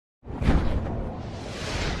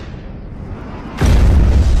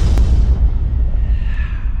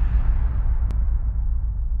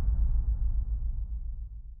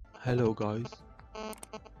Hello guys,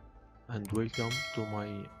 and welcome to my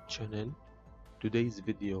channel. Today's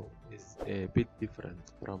video is a bit different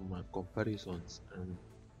from comparisons and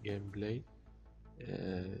gameplay.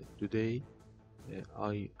 Today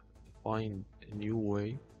I find a new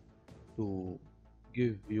way to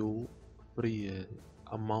give you free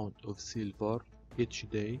amount of silver each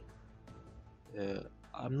day.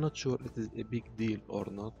 I'm not sure it is a big deal or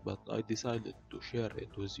not, but I decided to share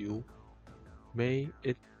it with you. May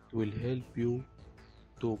it will help you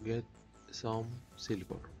to get some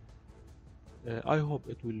silver. I hope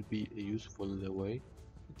it will be a useful way.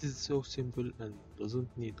 It is so simple and doesn't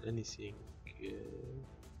need anything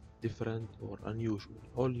different or unusual.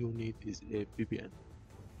 All you need is a VPN.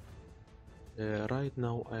 Right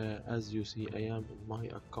now, as you see, I am in my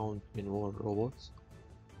account in War Robots.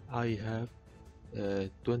 I have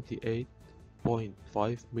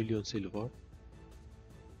 28.5 million silver.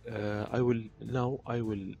 I will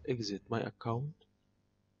exit my account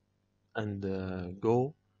and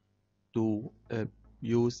go to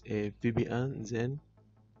use a VPN, then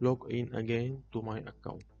log in again to my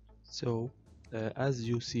account. So as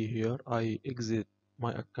you see here, I exit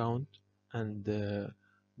my account and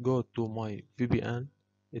go to my VPN.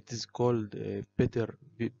 It is called Better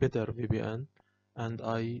VPN, and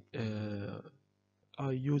I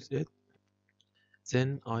use it.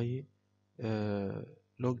 Then I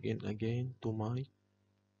log in again to my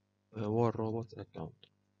War Robots account.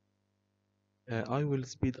 I will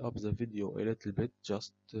speed up the video a little bit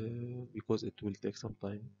just because it will take some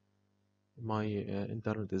time. My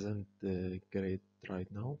internet isn't great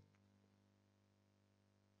right now.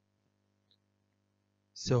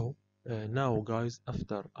 So now guys,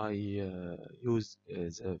 after I use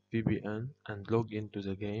the VPN and log into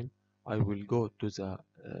the game, I will go to the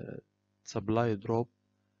supply drop,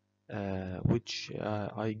 which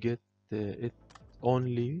I get it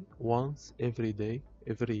only once every day,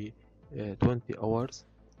 every 20 hours,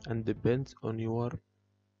 and depends on your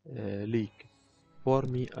league. For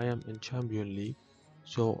me, I am in Champion League,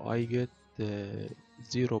 so I get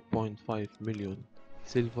 0.5 million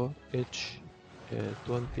silver each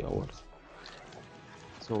 20 hours.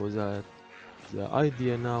 So that the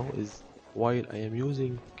idea now is, while I am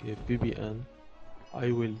using VPN,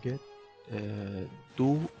 I will get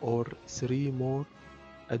 2 or 3 more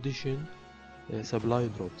addition supply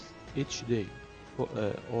drops each day,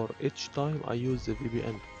 or each time I use the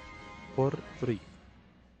VPN for free.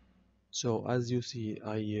 So as you see,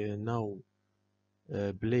 I now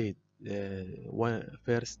played one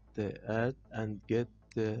first ad and get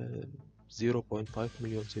 0.5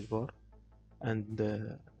 million silver, and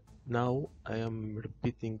now I am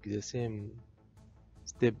repeating the same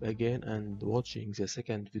step again and watching the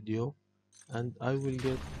second video, and I will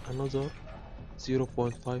get another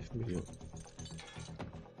 0.5 million.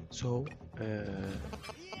 So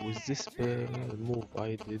with this move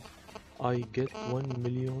I did, I get 1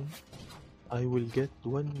 million. I will get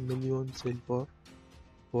 1 million silver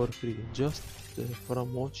for free just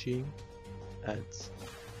from watching ads.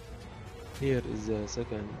 Here is the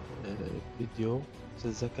second video.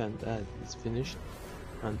 The second ad is finished,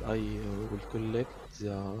 and I will collect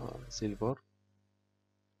the silver.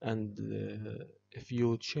 And if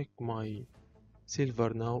you check my silver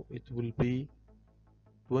now, it will be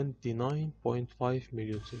 29.5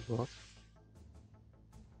 million silver.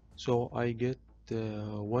 So I get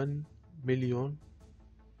 1 million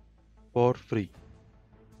for free.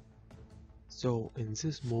 So in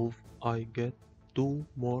this move I get 2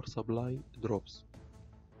 more supply drops.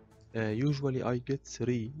 Usually I get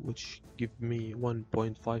 3, which give me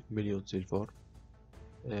 1.5 million silver.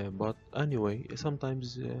 But anyway,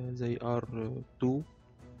 sometimes they are 2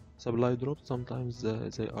 supply drops, sometimes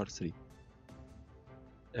they are 3.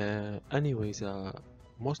 Anyway, the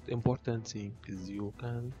most important thing is you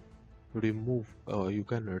can remove, you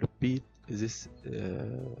can repeat this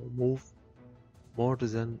move more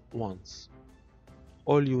than once.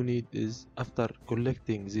 All you need is, after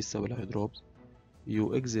collecting these supply drops,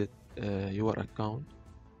 you exit your account,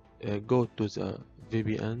 go to the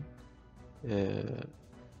VPN,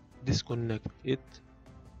 disconnect it,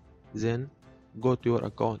 then go to your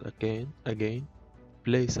account again,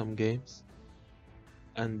 play some games,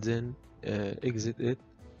 and then exit it,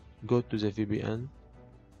 go to the VPN,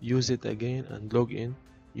 use it again and log in.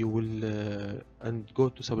 You will and go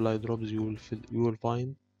to supply drops. You will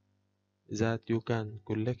find that you can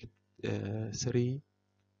collect 3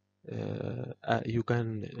 you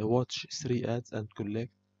can watch 3 ads and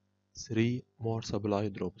collect 3 more supply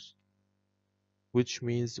drops, which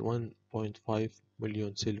means 1.5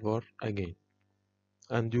 million silver again,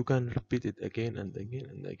 and you can repeat it again and again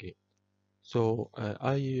and again. So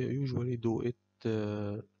I usually do it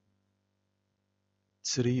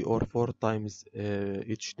 3 or 4 times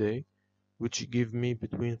each day, which give me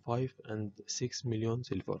between 5 and 6 million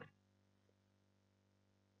silver.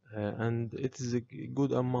 And it is a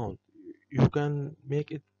good amount. You can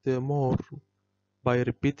make it more by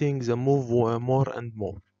repeating the move more and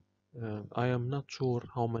more. I am not sure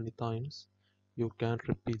how many times you can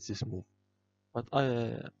repeat this move, but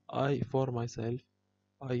I for myself,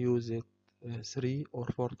 I use it 3 or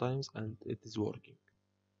 4 times and it is working.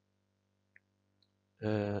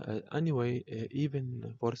 Anyway,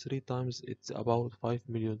 even for 3 times, it's about 5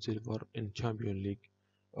 million silver in Champion League,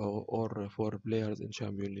 or for players in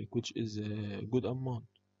Champion League, which is a good amount.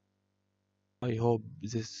 I hope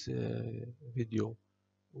this video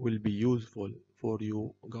will be useful for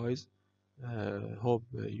you guys. Hope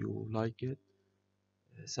you like it.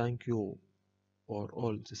 Thank you for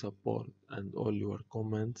all the support and all your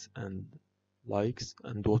comments and likes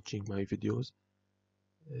and watching my videos.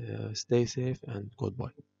 Stay safe and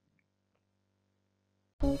goodbye.